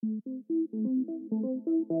Well,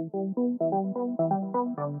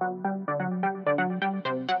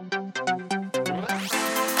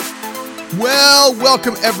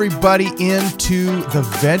 welcome everybody into the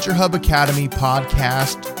Venture Hub Academy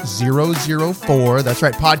podcast 004. That's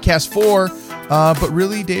right, podcast 4. But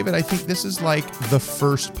really, David, I think this is like the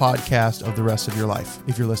first podcast of the rest of your life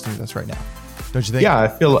if you're listening to this right now. Don't you think? Yeah, I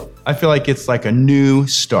feel like it's like a new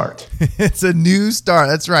start. It's a new start.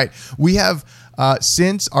 That's right. We have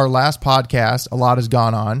since our last podcast, a lot has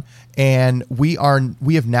gone on, and we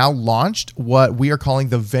have now launched what we are calling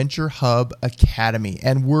the Venture Hub Academy,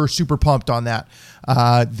 and we're super pumped on that.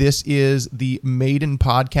 This is the maiden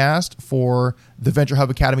podcast for the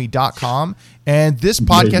VentureHubAcademy.com, and this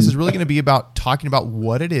podcast is really going to be about talking about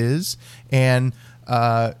what it is and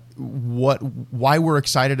why we're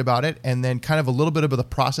excited about it, and then kind of a little bit of the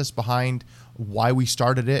process behind why we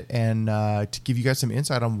started it, and to give you guys some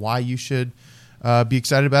insight on why you should be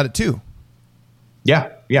excited about it too.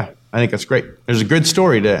 Yeah. I think that's great. There's a good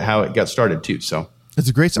story to how it got started too. So it's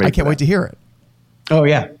a great story. I can't wait to hear it. Oh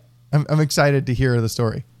yeah. I'm excited to hear the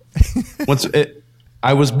story.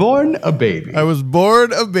 I was born a baby. It was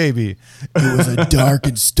a dark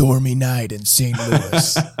and stormy night in St.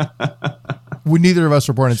 Louis. Neither of us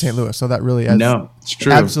were born in St. Louis, so that really is it's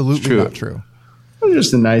true. Absolutely not true. Well,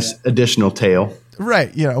 just a nice additional tale.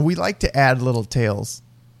 Right. We like to add little tales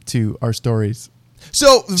to our stories.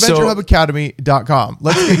 So VentureHubAcademy.com.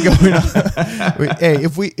 Let's get going on. Hey,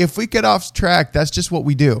 if we get off track, that's just what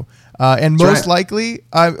we do. And most likely,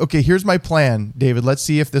 okay, here's my plan, David. Let's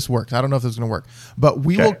see if this works. I don't know if this is going to work, but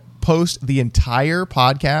we will post the entire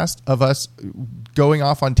podcast of us going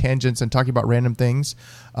off on tangents and talking about random things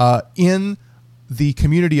in the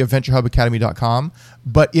community of VentureHubAcademy.com.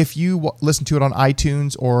 But if you listen to it on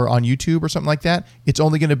iTunes or on YouTube or something like that, it's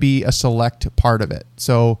only going to be a select part of it.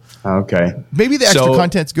 So maybe the extra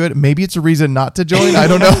content's good. Maybe it's a reason not to join. I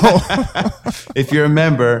don't know. If you're a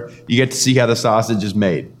member, you get to see how the sausage is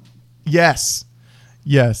made. Yes.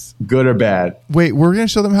 Good or bad. Wait, we're going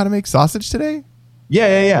to show them how to make sausage today?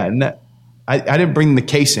 Yeah. And I didn't bring the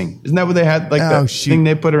casing. Isn't that what they had? Like thing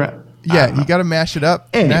they put around? Yeah, you got to mash it up.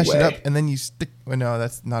 Anyway. Mash it up, and then you stick. Well, no,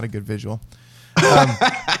 that's not a good visual.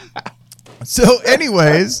 So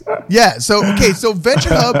anyways, yeah. So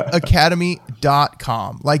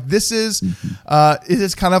VentureHubAcademy.com. Like this is, it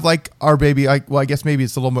is kind of like our baby. I guess maybe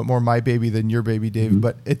it's a little bit more my baby than your baby, David.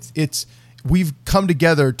 But it's we've come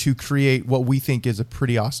together to create what we think is a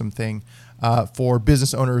pretty awesome thing for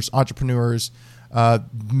business owners, entrepreneurs,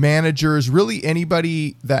 managers, really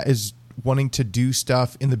anybody that is wanting to do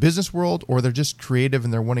stuff in the business world, or they're just creative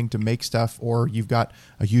and they're wanting to make stuff, or you've got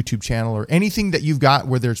a YouTube channel or anything that you've got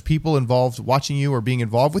where there's people involved watching you or being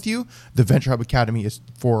involved with you. The Venture Hub Academy is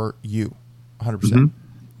for you 100%.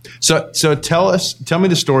 So tell me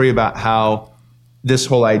the story about how this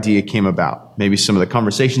whole idea came about. Maybe some of the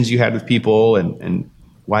conversations you had with people and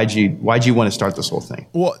why'd you want to start this whole thing?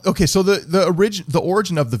 Well, okay, so the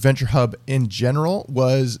origin of the Venture Hub in general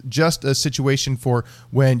was just a situation for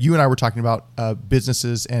when you and I were talking about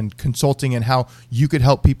businesses and consulting and how you could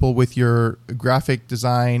help people with your graphic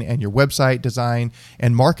design and your website design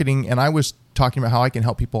and marketing. And I was talking about how I can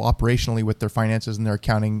help people operationally with their finances and their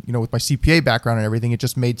accounting, with my CPA background and everything. It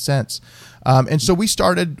just made sense. And so we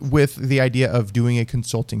started with the idea of doing a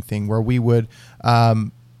consulting thing where we would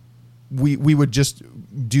we would just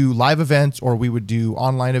do live events, or we would do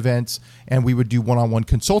online events, and we would do one-on-one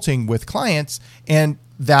consulting with clients. And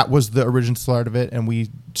that was the original start of it. And we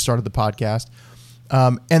started the podcast.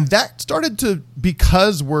 And that started to,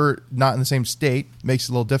 because we're not in the same state, makes it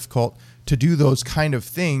a little difficult to do those kind of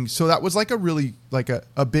things. So that was like a really like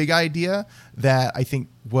a big idea that I think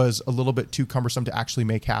was a little bit too cumbersome to actually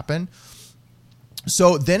make happen.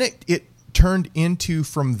 So then it turned into,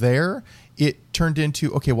 from there, it turned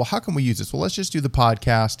into, okay, well, how can we use this? Well, let's just do the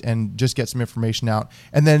podcast and just get some information out.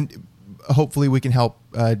 And then hopefully we can help,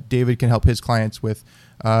 David can help his clients with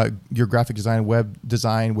your graphic design, web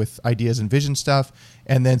design, with ideas and vision stuff.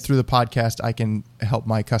 And then through the podcast, I can help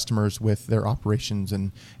my customers with their operations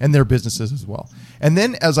and their businesses as well. And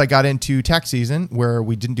then as I got into tax season, where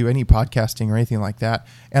we didn't do any podcasting or anything like that,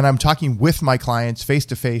 and I'm talking with my clients face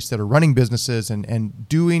to face that are running businesses and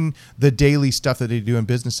doing the daily stuff that they do in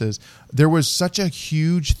businesses, there was such a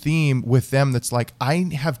huge theme with them that's like, I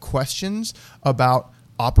have questions about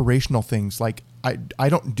operational things. Like, I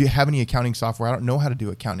don't have any accounting software. I don't know how to do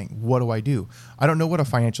accounting. What do? I don't know what a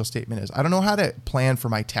financial statement is. I don't know how to plan for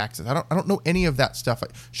my taxes. I don't know any of that stuff.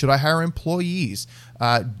 Should I hire employees?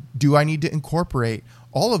 Do I need to incorporate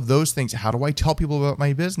all of those things? How do I tell people about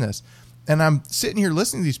my business? And I'm sitting here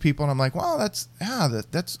listening to these people, and I'm like, well, that's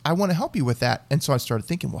I want to help you with that. And so I started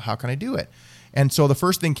thinking, well, how can I do it? And so the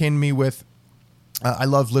first thing came to me with, I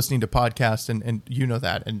love listening to podcasts, and you know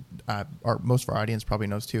that, and most of our audience probably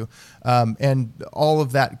knows too, and all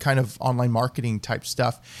of that kind of online marketing type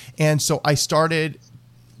stuff. And so I started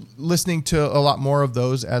listening to a lot more of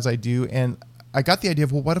those as I do, and I got the idea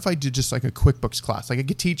of, well, what if I did just like a QuickBooks class? Like I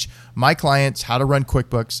could teach my clients how to run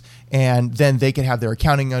QuickBooks, and then they could have their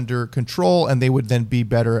accounting under control, and they would then be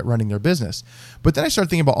better at running their business. But then I started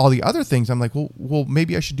thinking about all the other things. I'm like, well,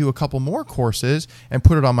 maybe I should do a couple more courses and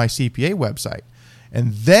put it on my CPA website.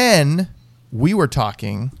 And then we were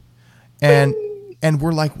talking, and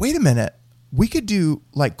we're like, wait a minute. We could do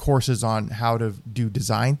like courses on how to do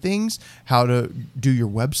design things, how to do your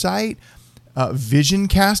website, vision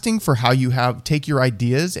casting for how you take your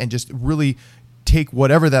ideas and just really take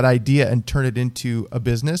whatever that idea and turn it into a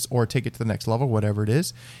business or take it to the next level, whatever it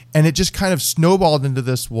is. And it just kind of snowballed into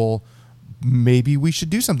this, well, maybe we should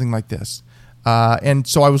do something like this. And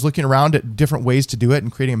so I was looking around at different ways to do it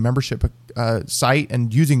and creating a membership site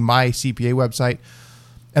and using my CPA website.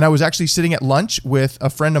 And I was actually sitting at lunch with a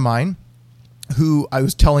friend of mine who I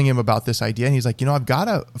was telling him about this idea. And he's like, I've got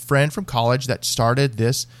a friend from college that started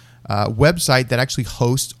this website that actually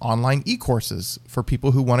hosts online e-courses for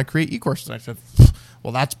people who want to create e-courses. And I said,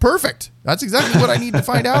 well, that's perfect. That's exactly what I need to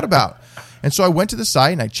find out about. And so I went to the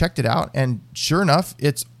site and I checked it out. And sure enough,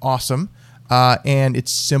 it's awesome. And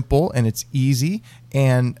it's simple and it's easy.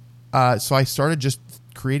 And so I started just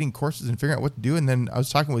creating courses and figuring out what to do. And then I was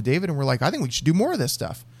talking with David, and we're like, I think we should do more of this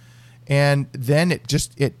stuff. And then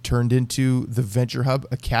it turned into the Venture Hub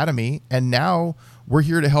Academy. And now we're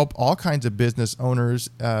here to help all kinds of business owners,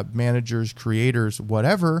 managers, creators,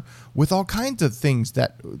 whatever, with all kinds of things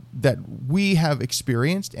that we have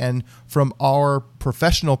experienced, and from our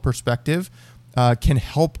professional perspective, can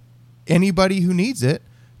help anybody who needs it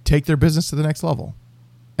take their business to the next level.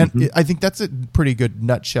 And I think that's a pretty good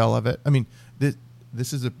nutshell of it. I mean,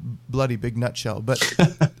 this is a bloody big nutshell, but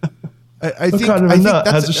I think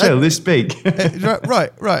that's a shell this big.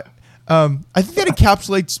 Right. I think that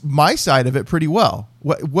encapsulates my side of it pretty well.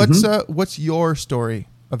 What's your story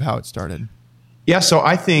of how it started? Yeah, so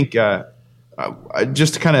I think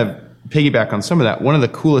just to kind of piggyback on some of that, one of the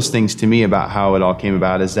coolest things to me about how it all came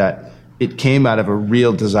about is that it came out of a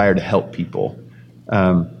real desire to help people.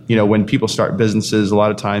 When people start businesses, a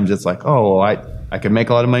lot of times it's like, oh, well, I could make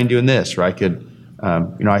a lot of money doing this, or I could,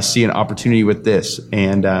 I see an opportunity with this,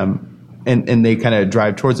 and they kind of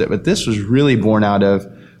drive towards it. But this was really born out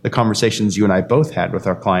of the conversations you and I both had with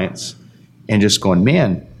our clients, and just going,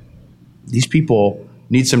 man, these people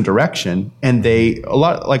need some direction. And a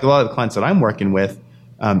lot of the clients that I'm working with,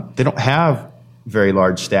 they don't have very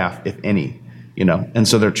large staff, if any, and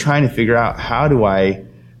so they're trying to figure out how do I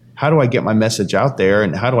get my message out there,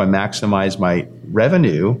 and how do I maximize my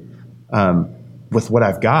revenue with what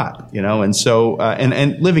I've got, and so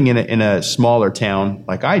and living in a smaller town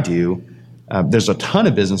like I do, there's a ton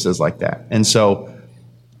of businesses like that, and so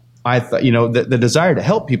I thought, the desire to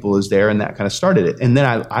help people is there, and that kind of started it. And then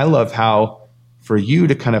I love how for you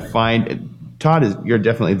to kind of find, Todd, you're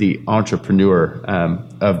definitely the entrepreneur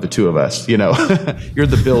of the two of us. You're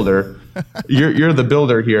the builder, you're the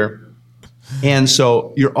builder here. And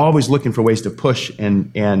so you're always looking for ways to push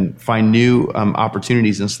and find new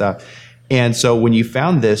opportunities and stuff. And so when you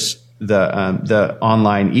found the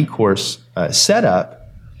online e-course setup,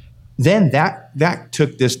 then that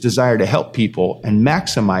took this desire to help people and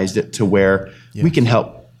maximized it to where we can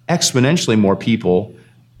help exponentially more people,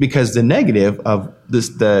 because the negative of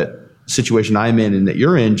the situation I'm in and that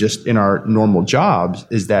you're in just in our normal jobs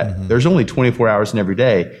is that there's only 24 hours in every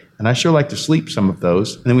day. And I sure like to sleep some of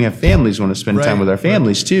those. And then we have families who want to spend time with our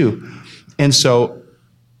families too. And so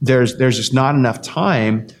there's just not enough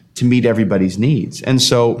time to meet everybody's needs. And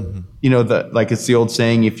so, it's the old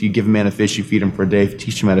saying, if you give a man a fish, you feed him for a day. If you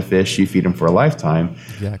teach him how to fish, you feed him for a lifetime.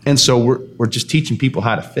 Exactly. And so we're just teaching people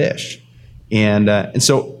how to fish. And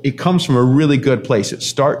so it comes from a really good place. It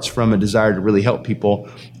starts from a desire to really help people.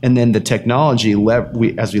 And then the technology,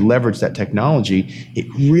 as we leverage that technology, it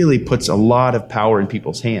really puts a lot of power in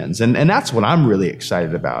people's hands. And that's what I'm really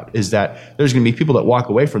excited about, is that there's going to be people that walk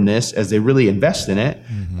away from this as they really invest in it.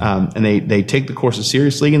 And they take the courses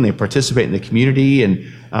seriously, and they participate in the community,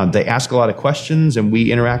 and they ask a lot of questions, and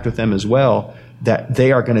we interact with them as well, that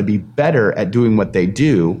they are going to be better at doing what they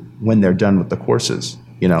do when they're done with the courses.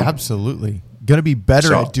 Absolutely. Going to be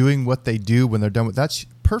better at doing what they do when they're done with. That's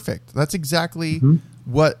perfect. That's exactly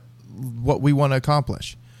what we want to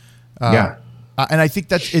accomplish. And I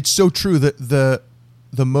think it's so true that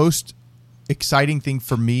the most exciting thing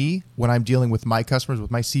for me when I'm dealing with my customers,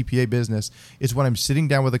 with my CPA business, is when I'm sitting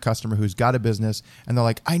down with a customer who's got a business and they're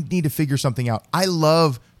like, I need to figure something out. I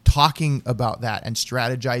love talking about that and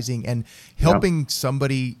strategizing and helping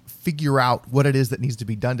somebody figure out what it is that needs to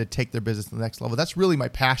be done to take their business to the next level. That's really my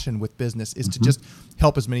passion with business, is to just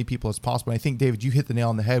help as many people as possible. And I think, David, you hit the nail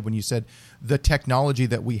on the head when you said the technology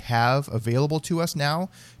that we have available to us now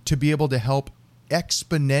to be able to help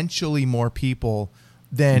exponentially more people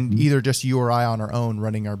than either just you or I on our own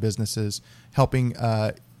running our businesses, helping,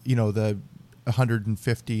 the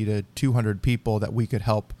 150 to 200 people that we could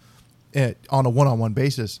help on a one-on-one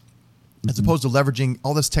basis, as opposed to leveraging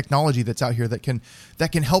all this technology that's out here that can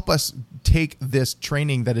help us take this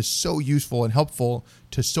training that is so useful and helpful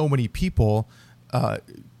to so many people,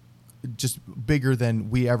 just bigger than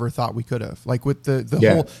we ever thought we could have. Like with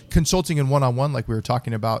the whole consulting and one-on-one, like we were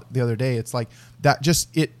talking about the other day, it's like that just,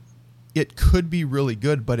 it could be really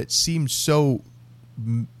good, but it seems so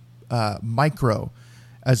micro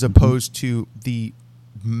as opposed to the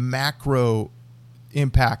macro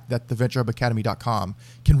impact that the venturehubacademy.com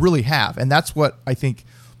can really have. And that's what I think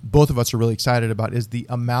both of us are really excited about, is the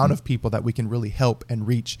amount of people that we can really help and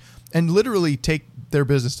reach and literally take their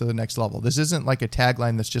business to the next level. This isn't like a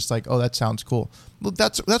tagline that's just like, oh, that sounds cool. Well,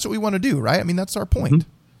 that's what we want to do, right? I mean, that's our point.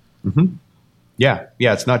 Yeah.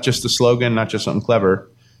 It's not just a slogan, not just something clever.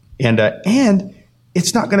 And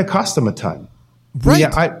it's not going to cost them a ton. Right.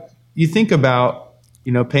 Yeah. You think about,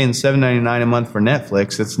 paying $7.99 a month for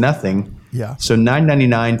Netflix, it's nothing. Yeah. So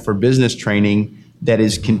 $9.99 for business training that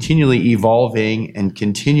is continually evolving and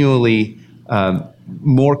continually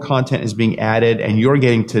more content is being added, and you're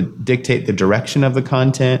getting to dictate the direction of the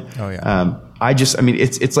content. Oh yeah.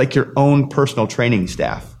 It's like your own personal training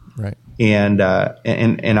staff. Right. And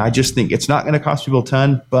I just think it's not going to cost people a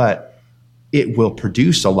ton, but it will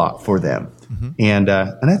produce a lot for them. And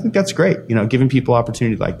I think that's great. Giving people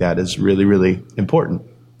opportunity like that is really, really important.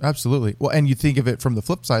 Absolutely. Well, and you think of it from the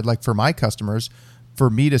flip side, like for my customers, for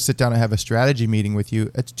me to sit down and have a strategy meeting with you,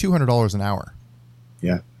 it's $200 an hour.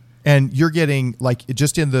 Yeah. And you're getting, like,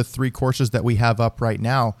 just in the 3 courses that we have up right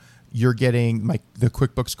now, you're getting, the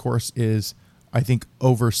QuickBooks course is, I think,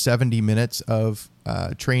 over 70 minutes of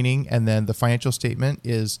training. And then the financial statement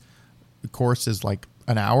course is like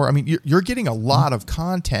an hour. I mean, you're getting a lot of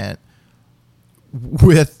content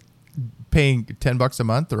with paying $10 a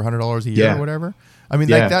month or $100 a year or whatever. I mean,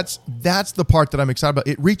 like that's the part that I'm excited about.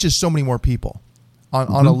 It reaches so many more people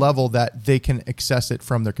on a level that they can access it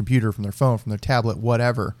from their computer, from their phone, from their tablet,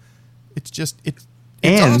 whatever. It's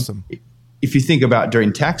awesome. If you think about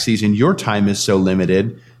during tax season, your time is so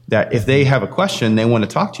limited that if they have a question, they want to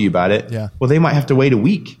talk to you about it. Yeah. Well, they might have to wait a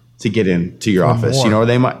week to get into your office, more. or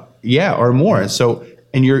they might, or more. So,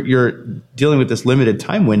 and you're dealing with this limited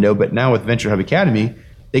time window, but now with Venture Hub Academy,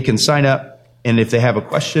 they can sign up, and if they have a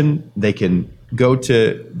question, they can go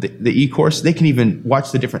to the e-course. They can even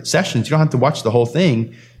watch the different sessions. You don't have to watch the whole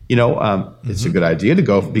thing. It's a good idea to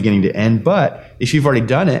go from beginning to end. But if you've already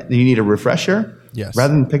done it and you need a refresher,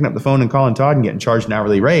 rather than picking up the phone and calling Todd and getting charged an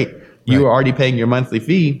hourly rate, you are already paying your monthly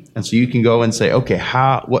fee. And so you can go and say, okay,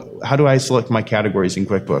 how do I select my categories in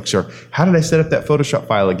QuickBooks? Or how did I set up that Photoshop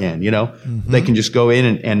file again? They can just go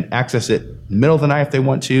in and access it middle of the night if they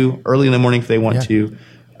want to, early in the morning if they want to.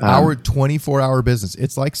 Our 24-hour business.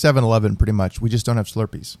 It's like 7-Eleven pretty much. We just don't have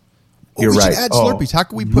Slurpees. You're right. We should add Slurpees. How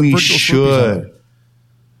can we put virtual Slurpees on it?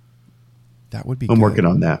 That would be good. I'm working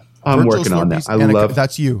on that. I'm working on that. I love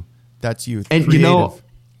that's you. That's you. And creative.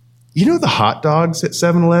 the hot dogs at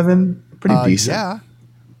 7-Eleven? Pretty decent. Yeah.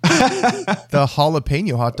 The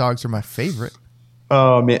jalapeno hot dogs are my favorite.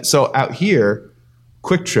 Oh, man. So out here,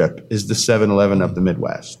 Quick Trip is the 7-Eleven of the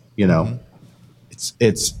Midwest.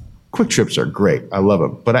 It's Quick Trips are great. I love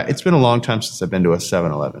them. But it's been a long time since I've been to a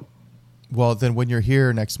 7-Eleven. Well, then when you're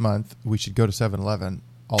here next month, we should go to 7-Eleven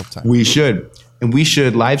all the time. We should. And we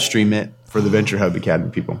should live stream it for the Venture Hub Academy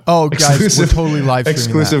people. Oh, guys, we're totally live streaming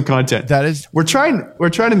exclusive content. That is, we're trying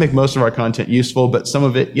to make most of our content useful, but some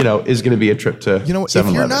of it, is going to be a trip to 7-Eleven.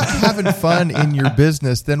 If you're not having fun in your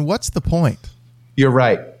business, then what's the point? You're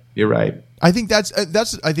right. I think that's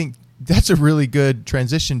a really good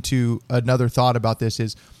transition to another thought about this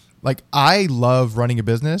is, like, I love running a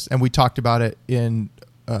business, and we talked about it in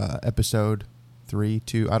episode 3,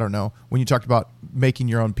 2, I don't know, when you talked about making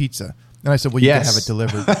your own pizza. And I said, well, you can have it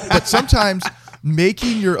delivered. But sometimes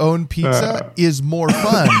making your own pizza is more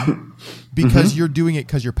fun because you're doing it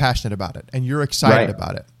because you're passionate about it and you're excited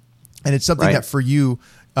about it. And it's something that for you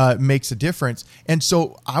makes a difference. And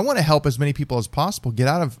so I want to help as many people as possible get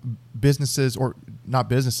out of businesses, or not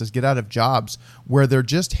businesses, get out of jobs where they're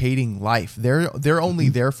just hating life. They're only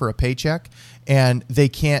there for a paycheck, and they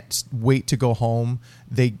can't wait to go home.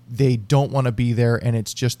 They don't want to be there, and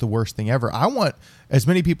it's just the worst thing ever. I want as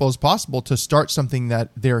many people as possible to start something that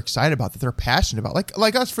they're excited about, that they're passionate about.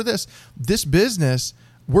 Like us for this business,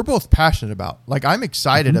 we're both passionate about. Like, I'm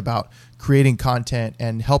excited about creating content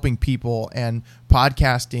and helping people and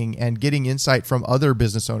podcasting and getting insight from other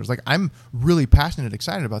business owners. Like, I'm really passionate and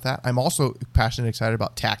excited about that. I'm also passionate and excited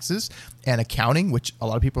about taxes and accounting, which a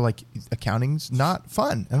lot of people are like, accounting's not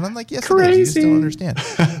fun. And I'm like, yes, it is. You just don't understand.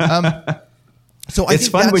 So I it's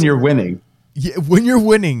think fun when you're winning. Yeah, when you're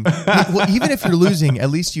winning. Well, even if you're losing,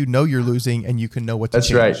 at least you know you're losing and you can know what to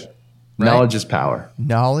change. That's right. Knowledge is power.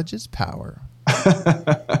 Knowledge is power.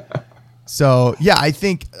 So yeah, I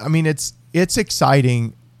mean, it's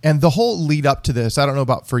exciting. And the whole lead up to this, I don't know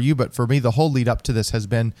about for you, but for me, the whole lead up to this has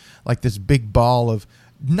been like this big ball of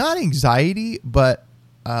not anxiety, but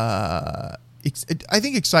I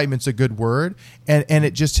think excitement's a good word, and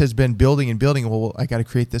it just has been building and building. Well, I got to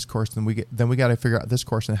create this course, then we got to figure out this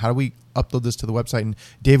course, and how do we upload this to the website? And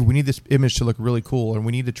David, we need this image to look really cool, and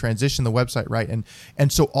we need to transition the website right,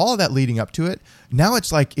 and so all of that leading up to it. Now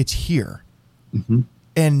it's like it's here,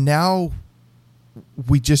 and now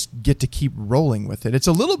we just get to keep rolling with it. It's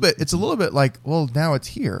a little bit like, well, now it's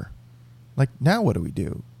here, like now what do we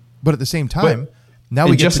do? But at the same time, now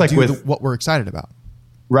we get to do what we're excited about.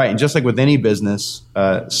 Right. And just like with any business,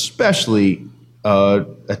 especially a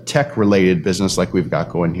tech-related business like we've got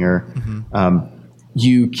going here,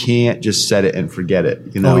 you can't just set it and forget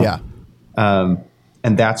it. You know? Oh, yeah.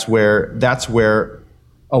 And that's where,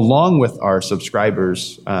 along with our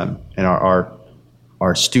subscribers and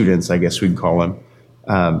our students, I guess we'd call them,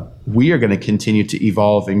 we are going to continue to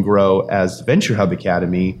evolve and grow as Venture Hub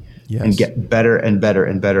Academy and get better and better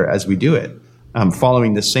and better as we do it,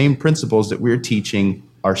 following the same principles that we're teaching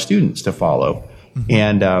our students to follow.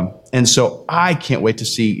 And so I can't wait to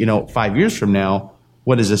see, 5 years from now,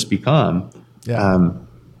 what does this become? Yeah.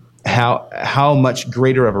 How much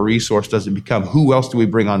greater of a resource does it become? Who else do we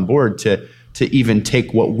bring on board to even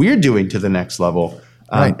take what we're doing to the next level?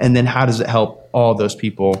 Right. And then how does it help all those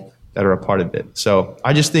people that are a part of it? So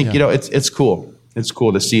I just think, it's cool. It's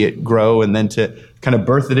cool to see it grow and then to kind of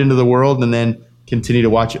birth it into the world and then continue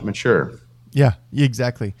to watch it mature. Yeah,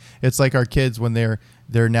 exactly. It's like our kids when they're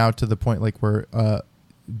now to the point like where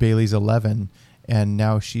Bailey's 11 and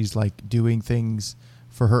now she's like doing things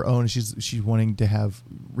for her own. She's wanting to have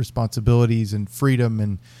responsibilities and freedom,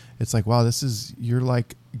 and it's like, wow, you're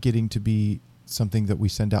like getting to be something that we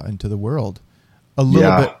send out into the world. A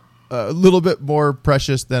little bit more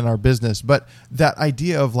precious than our business, but that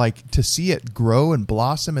idea of like to see it grow and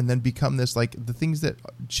blossom and then become this, like the things that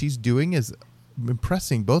she's doing is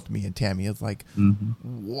impressing both me and Tammy. It's like,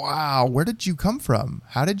 wow, where did you come from?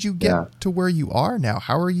 How did you get to where you are now?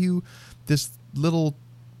 How are you this little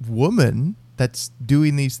woman that's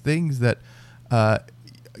doing these things that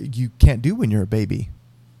you can't do when you're a baby?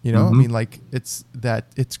 I mean, like it's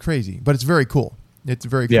crazy, but it's very cool. It's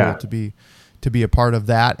very cool to be a part of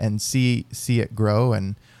that and see it grow.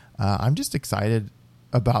 And I'm just excited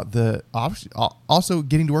about also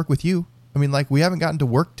getting to work with you. I mean, like, we haven't gotten to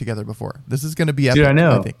work together before. This is going to be epic, Dude, I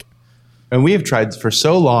know. I think. And we have tried for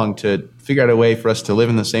so long to figure out a way for us to live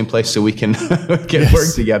in the same place so we can work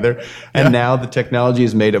together. And now the technology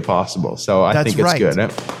has made it possible. So I think it's good. I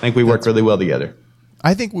think we work really well together.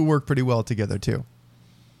 I think we work pretty well together too.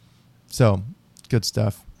 So good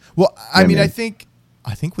stuff. Well, I mean, man.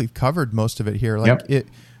 I think we've covered most of it here. Like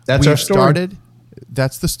that's our story.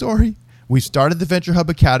 That's the story. We started the Venture Hub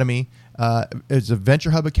Academy. It's a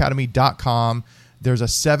venturehubacademy.com. There's a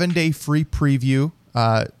 7-day free preview.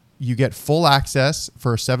 You get full access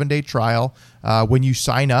for a 7-day trial. When you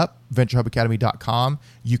sign up, venturehubacademy.com,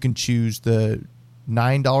 you can choose the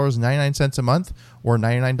 $9.99 a month or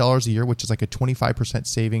 $99 a year, which is like a 25%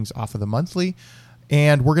 savings off of the monthly.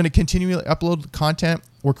 And we're going to continually upload content.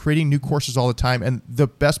 We're creating new courses all the time. And the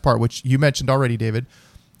best part, which you mentioned already, David,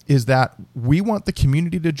 is that we want the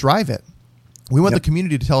community to drive it. We want the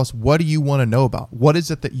community to tell us, what do you want to know about? What is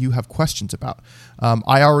it that you have questions about?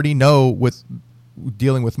 I already know with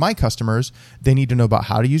dealing with my customers, they need to know about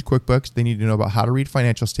how to use QuickBooks. They need to know about how to read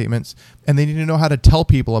financial statements, and they need to know how to tell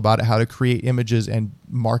people about it, how to create images and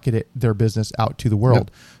market their business out to the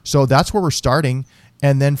world. So that's where we're starting.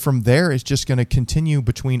 And then from there, it's just going to continue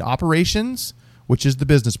between operations, which is the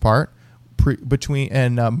business part,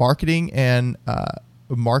 marketing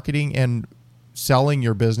and selling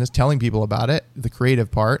your business, telling people about it, the creative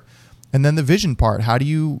part, and then the vision part. How do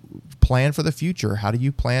you plan for the future? How do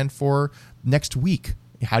you plan for next week?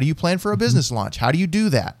 How do you plan for a business launch? How do you do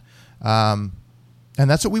that? And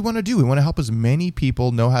that's what we want to do. We want to help as many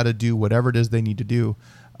people know how to do whatever it is they need to do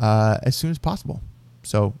as soon as possible.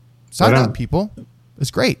 So sign up, people. It's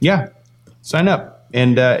great. Yeah. Sign up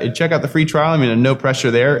and check out the free trial. I mean, no pressure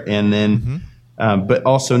there. And then, but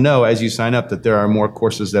also know as you sign up that there are more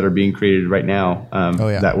courses that are being created right now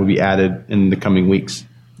that will be added in the coming weeks.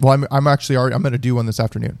 Well, I'm actually I'm going to do one this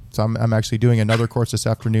afternoon. So I'm actually doing another course this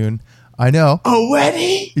afternoon. I know.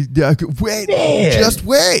 Already? Wait, Man. just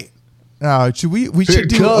wait. Should we should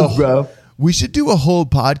do bro. We should do a whole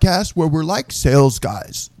podcast where we're like sales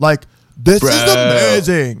guys. Like, this is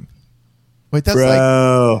amazing. Wait,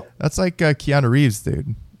 that's like Keanu Reeves,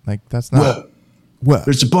 dude. Like, that's not. Whoa.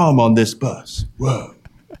 There's a bomb on this bus. Whoa.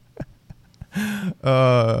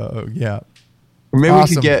 Yeah. Or maybe we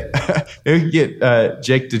could get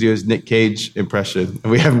Jake to do his Nick Cage impression,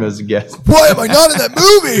 and we have him as a guest. Why am I not in that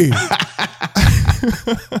movie?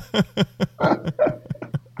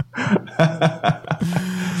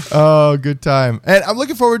 Oh, good time. And I'm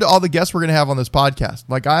looking forward to all the guests we're going to have on this podcast.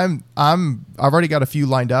 Like I've already got a few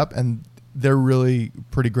lined up, and they're really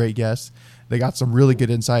pretty great guests. They got some really good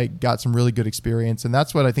insight, got some really good experience. And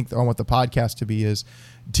that's what I think I want the podcast to be, is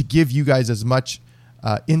to give you guys as much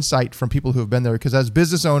insight from people who have been there. Because as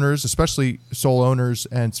business owners, especially sole owners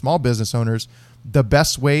and small business owners, the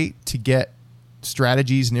best way to get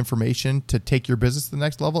strategies and information to take your business to the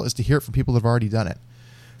next level is to hear it from people that have already done it.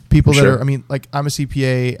 People that are, I mean, like I'm a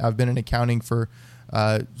CPA. I've been in accounting for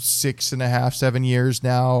 6.5, 7 years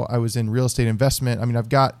now. I was in real estate investment. I mean, I've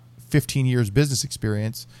got 15 years business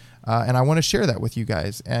experience, and I want to share that with you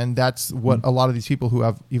guys. And that's what a lot of these people who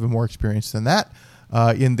have even more experience than that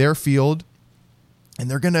in their field, and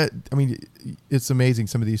they're going to, I mean, it's amazing,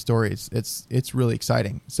 some of these stories. It's really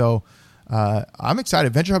exciting. So I'm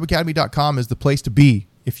excited. VentureHubAcademy.com is the place to be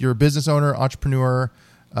if you're a business owner, entrepreneur,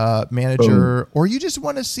 manager, or you just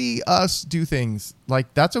want to see us do things.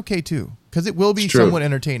 Like, that's okay too, because it will be somewhat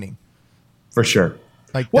entertaining. For sure.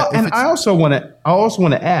 Like, well, and I also want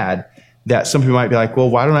to add that some people might be like, well,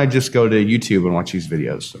 why don't I just go to YouTube and watch these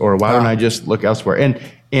videos? Or why don't I just look elsewhere?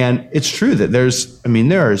 And it's true that there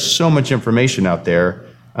is so much information out there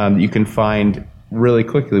that you can find really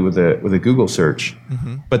quickly with a Google search.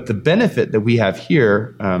 Mm-hmm. But the benefit that we have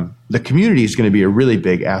here, the community is going to be a really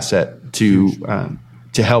big asset to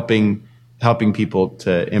helping people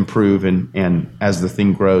to improve, and as the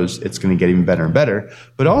thing grows, it's going to get even better and better.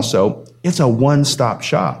 But also, it's a one-stop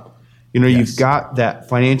shop. You've got that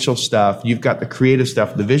financial stuff, you've got the creative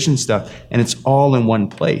stuff, the vision stuff, and it's all in one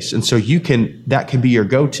place. And so that can be your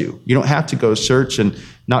go-to. You don't have to go search and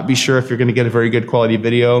not be sure if you're going to get a very good quality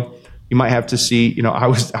video. You might have to see, I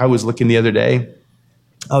was looking the other day.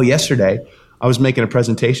 Yesterday, I was making a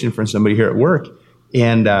presentation for somebody here at work,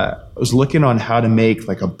 and I was looking on how to make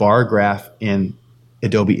like a bar graph in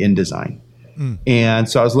Adobe InDesign. And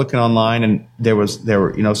so I was looking online, and there were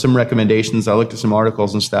some recommendations. I looked at some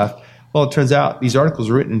articles and stuff. Well, it turns out these articles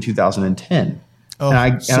were written in 2010. And I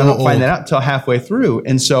don't find that out until halfway through.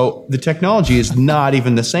 And so the technology is not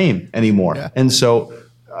even the same anymore. Yeah. And so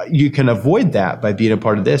you can avoid that by being a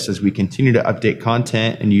part of this as we continue to update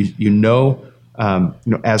content. And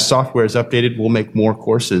as software is updated, we'll make more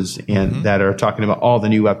courses and that are talking about all the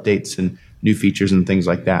new updates and new features and things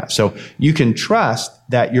like that. So you can trust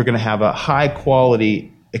that you're going to have a high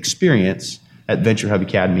quality experience at Venture Hub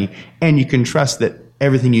Academy, and you can trust that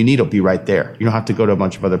everything you need will be right there. You don't have to go to a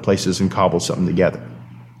bunch of other places and cobble something together.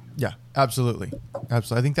 Yeah, absolutely.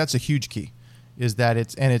 Absolutely. I think that's a huge key, is that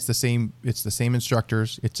it's the same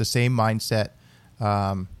instructors, it's the same mindset.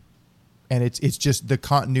 And it's just the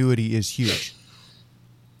continuity is huge.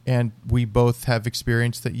 And we both have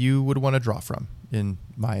experience that you would want to draw from, in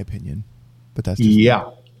my opinion. But that's just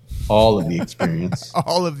all of the experience.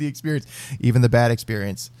 All of the experience, even the bad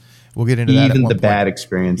experience. We'll get into that. Even the bad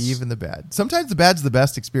experience. Even the bad. Sometimes the bad's the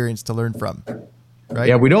best experience to learn from. Right?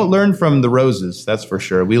 Yeah, we don't learn from the roses, that's for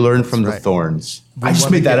sure. We learn from the thorns. I just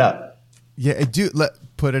made that up. Yeah,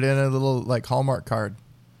 put it in a little like Hallmark card.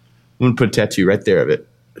 I'm gonna put a tattoo right there of it.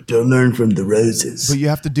 Don't learn from the roses. But you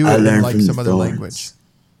have to do it in like some other language.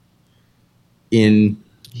 In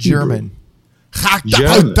German.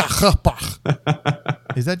 German.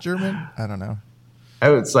 Is that German? I don't know.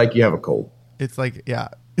 Oh, it's like you have a cold. It's like, yeah.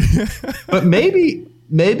 But maybe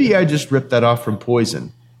I just ripped that off from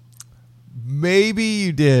Poison. Maybe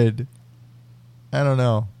you did. I don't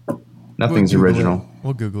know. Nothing's original.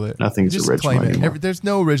 We'll Google it. Nothing's just original anymore. There's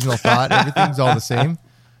no original thought. Everything's all the same.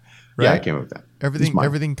 Right? Yeah, I came up with that.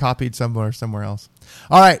 Everything copied somewhere else.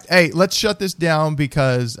 All right. Hey, let's shut this down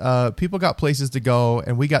because people got places to go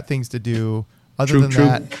and we got things to do. Other than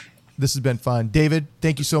that, This has been fun. David,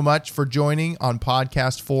 thank you so much for joining on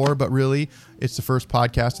podcast 4, but really it's the first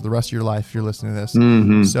podcast of the rest of your life if you're listening to this.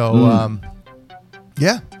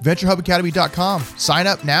 VentureHubAcademy.com. Sign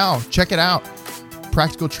up now. Check it out.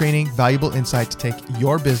 Practical training, valuable insight to take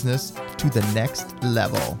your business to the next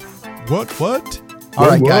level. What? All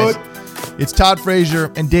right, guys. It's Todd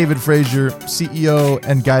Frazier and David Frazier, CEO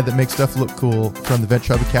and guy that makes stuff look cool from the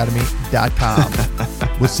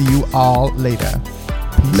VentureHubAcademy.com. We'll see you all later.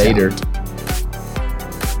 Peace Later. out.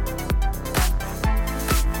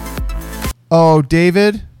 Oh,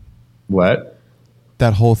 David, What?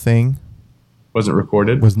 that whole thing Wasn't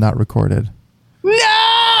recorded? was not recorded. No!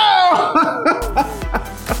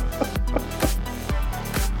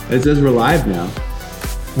 It says we're live now.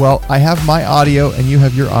 Well, I have my audio and you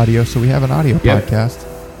have your audio, so we have an audio Yep. podcast.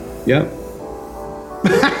 Yep.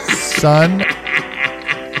 Son,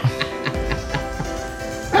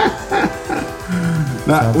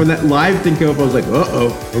 When that live thing came up, I was like,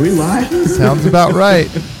 uh-oh, are we live? sounds about right.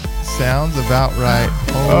 Sounds about right.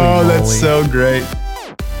 Holy Oh, that's moly. so great.